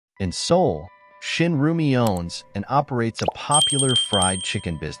In Seoul, Shin Rumi owns and operates a popular fried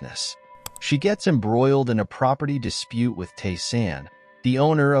chicken business. She gets embroiled in a property dispute with Tae-san, the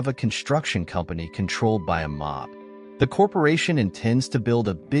owner of a construction company controlled by a mob. The corporation intends to build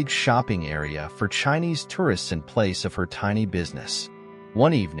a big shopping area for Chinese tourists in place of her tiny business.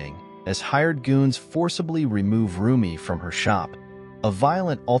 One evening, as hired goons forcibly remove Rumi from her shop, a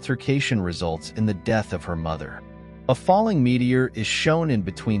violent altercation results in the death of her mother. A falling meteor is shown in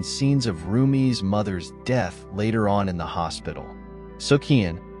between scenes of Rumi's mother's death later on in the hospital.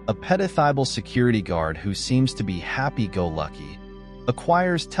 Suk-hyun, a pedophile security guard who seems to be happy-go-lucky,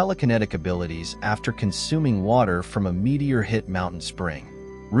 acquires telekinetic abilities after consuming water from a meteor-hit mountain spring.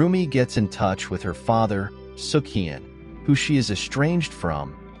 Rumi gets in touch with her father, Suk-hyun, who she is estranged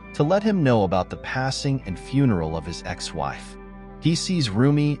from, to let him know about the passing and funeral of his ex-wife. He sees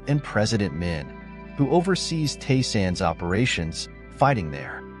Rumi and President Min, who oversees Tae-san's operations, fighting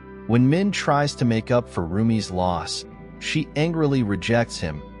there. When Min tries to make up for Rumi's loss, she angrily rejects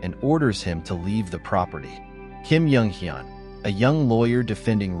him and orders him to leave the property. Kim Young-hyun, a young lawyer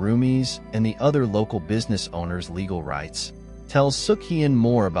defending Rumi's and the other local business owners' legal rights, tells Suk-hyun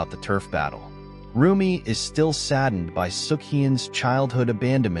more about the turf battle. Rumi is still saddened by Suk-hyun's childhood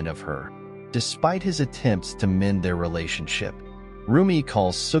abandonment of her, despite his attempts to mend their relationship. Rumi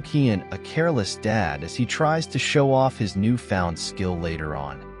calls Suk-hyun a careless dad as he tries to show off his newfound skill later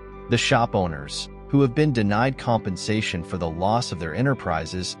on. The shop owners, who have been denied compensation for the loss of their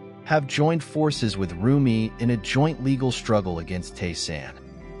enterprises, have joined forces with Rumi in a joint legal struggle against Tae-san.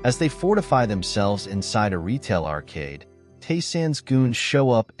 As they fortify themselves inside a retail arcade, Tae-san's goons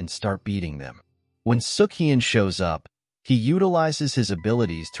show up and start beating them. When Suk-hyun shows up, he utilizes his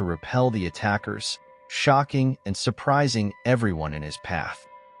abilities to repel the attackers, shocking and surprising everyone in his path.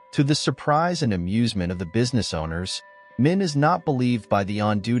 To the surprise and amusement of the business owners, Min is not believed by the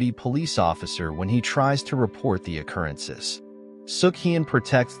on-duty police officer when he tries to report the occurrences. Suk-hyun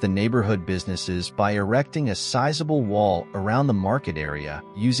protects the neighborhood businesses by erecting a sizable wall around the market area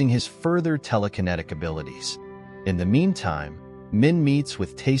using his further telekinetic abilities. In the meantime, Min meets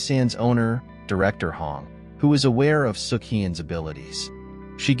with Tae-san's owner, Director Hong, who is aware of Suk-hyun's abilities.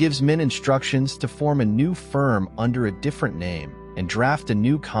 She gives Min instructions to form a new firm under a different name and draft a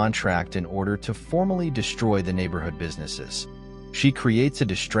new contract in order to formally destroy the neighborhood businesses. She creates a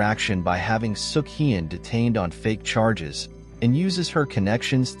distraction by having Suk-hyun detained on fake charges and uses her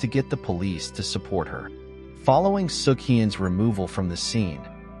connections to get the police to support her. Following Suk-hyun's removal from the scene,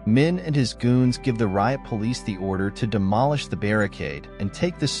 Min and his goons give the riot police the order to demolish the barricade and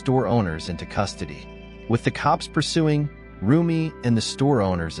take the store owners into custody. With the cops pursuing, Rumi and the store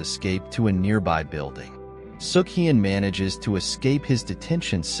owners escape to a nearby building. Suk-hyun manages to escape his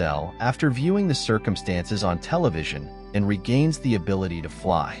detention cell after viewing the circumstances on television and regains the ability to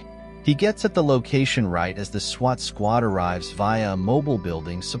fly. He gets at the location right as the SWAT squad arrives via a mobile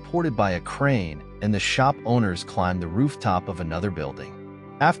building supported by a crane, and the shop owners climb the rooftop of another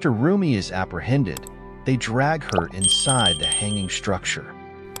building. After Rumi is apprehended, they drag her inside the hanging structure.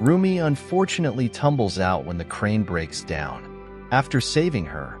 Rumi unfortunately tumbles out when the crane breaks down. After saving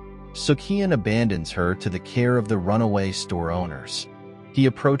her, Suk-hyun abandons her to the care of the runaway store owners. He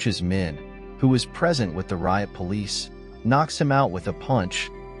approaches Min, who is present with the riot police, knocks him out with a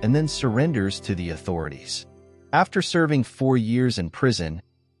punch, and then surrenders to the authorities. After serving 4 years in prison,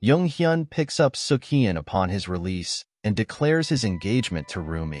 Young-hyun picks up Suk-hyun upon his release and declares his engagement to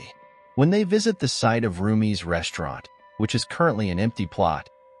Rumi. When they visit the site of Rumi's restaurant, which is currently an empty plot,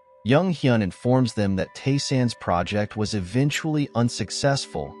 Young-hyun informs them that Tae-san's project was eventually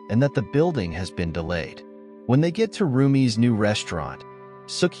unsuccessful and that the building has been delayed. When they get to Rumi's new restaurant,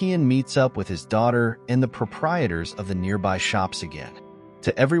 Suk-hyun meets up with his daughter and the proprietors of the nearby shops again.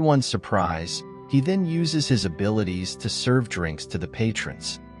 To everyone's surprise, he then uses his abilities to serve drinks to the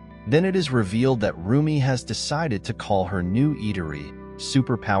patrons. Then it is revealed that Rumi has decided to call her new eatery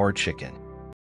Superpower Chicken.